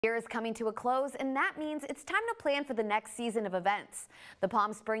Year is coming to a close, and that means it's time to plan for the next season of events. The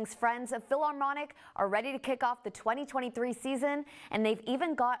Palm Springs Friends of Philharmonic are ready to kick off the 2023 season, and they've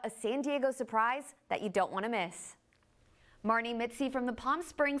even got a San Diego surprise that you don't want to miss. Marnie Mitzi from the Palm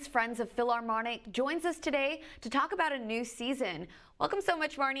Springs Friends of Philharmonic joins us today to talk about a new season. Welcome so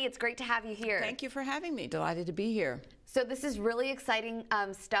much, Marnie. It's great to have you here. Thank you for having me. Delighted to be here. So this is really exciting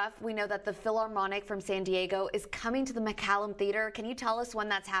stuff. We know that the Philharmonic from San Diego is coming to the McCallum Theater. Can you tell us when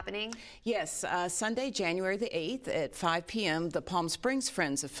that's happening? Yes, Sunday, January the 8th at 5 p.m., the Palm Springs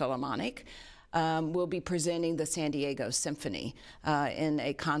Friends of Philharmonic will be presenting the San Diego Symphony in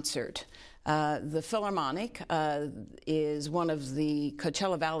a concert. The Philharmonic is one of the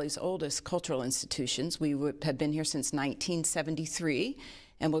Coachella Valley's oldest cultural institutions. We have been here since 1973.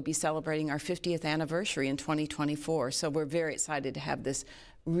 And we'll be celebrating our 50th anniversary in 2024. So we're very excited to have this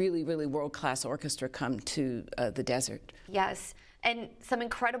really, really world-class orchestra come to the desert. Yes, and some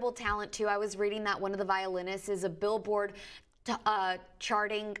incredible talent too. I was reading that one of the violinists is a Billboard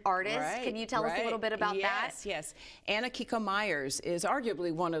charting artist. Right, Can you tell us a little bit about that? Yes, yes. Anna Kiko Myers is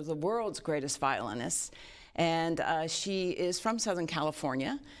arguably one of the world's greatest violinists. And she is from Southern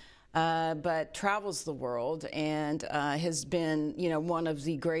California. But travels the world and has been, one of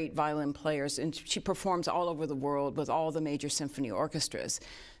the great violin players. And she performs all over the world with all the major symphony orchestras.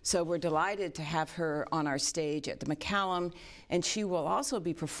 So we're delighted to have her on our stage at the McCallum. And she will also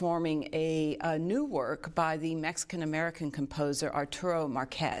be performing a new work by the Mexican-American composer Arturo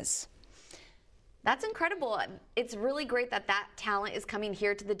Marquez. That's incredible. It's really great that that talent is coming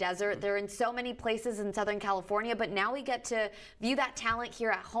here to the desert. They're in so many places in Southern California, but now we get to view that talent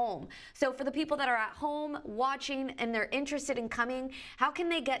here at home. So for the people that are at home watching and they're interested in coming, how can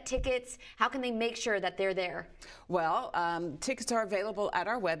they get tickets? How can they make sure that they're there? Well, tickets are available at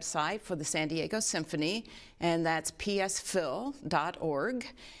our website for the San Diego Symphony, and that's psphil.org.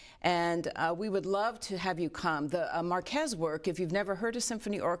 And we would love to have you come. The Marquez work, if you've never heard a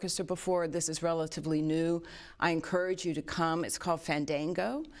symphony orchestra before, this is relatively new. I encourage you to come. It's called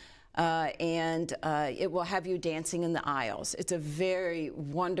Fandango, and it will have you dancing in the aisles. It's a very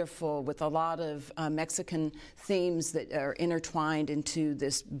wonderful, with a lot of Mexican themes that are intertwined into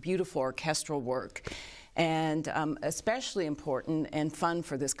this beautiful orchestral work. And especially important and fun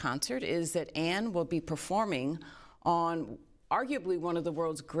for this concert is that Anne will be performing on arguably one of the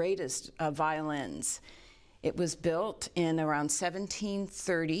world's greatest violins. It was built in around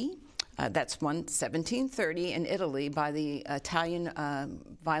 1730. That's 1730 in Italy by the Italian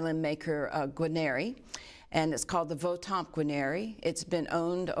violin maker Guarneri, and it's called the Votamp Guarneri. It's been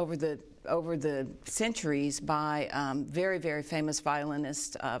owned over the centuries by very, very famous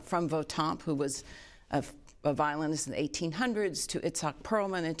violinists from Votamp, who was a violinist in the 1800s, to Itzhak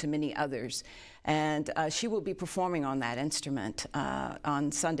Perlman and to many others. And she will be performing on that instrument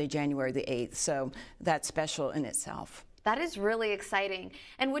on Sunday, January the 8th. So that's special in itself. That is really exciting.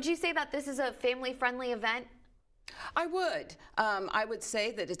 And would you say that this is a family-friendly event? I would. I would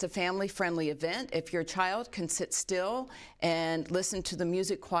say that it's a family-friendly event. If your child can sit still and listen to the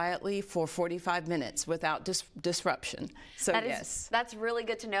music quietly for 45 minutes without disruption. So yes. That's really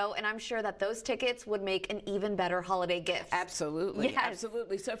good to know, and I'm sure that those tickets would make an even better holiday gift. Absolutely, yes.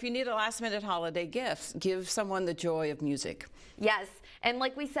 Absolutely. So if you need a last-minute holiday gift, give someone the joy of music. Yes, and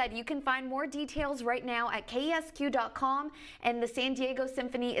like we said, you can find more details right now at KESQ.com, and the San Diego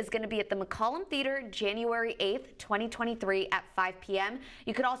Symphony is going to be at the McCallum Theater January 8th, 2023 at 5 p.m.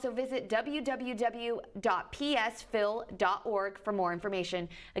 You could also visit www.psphil.org for more information.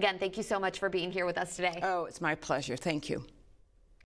 Again, thank you so much for being here with us today. Oh, it's my pleasure. Thank you.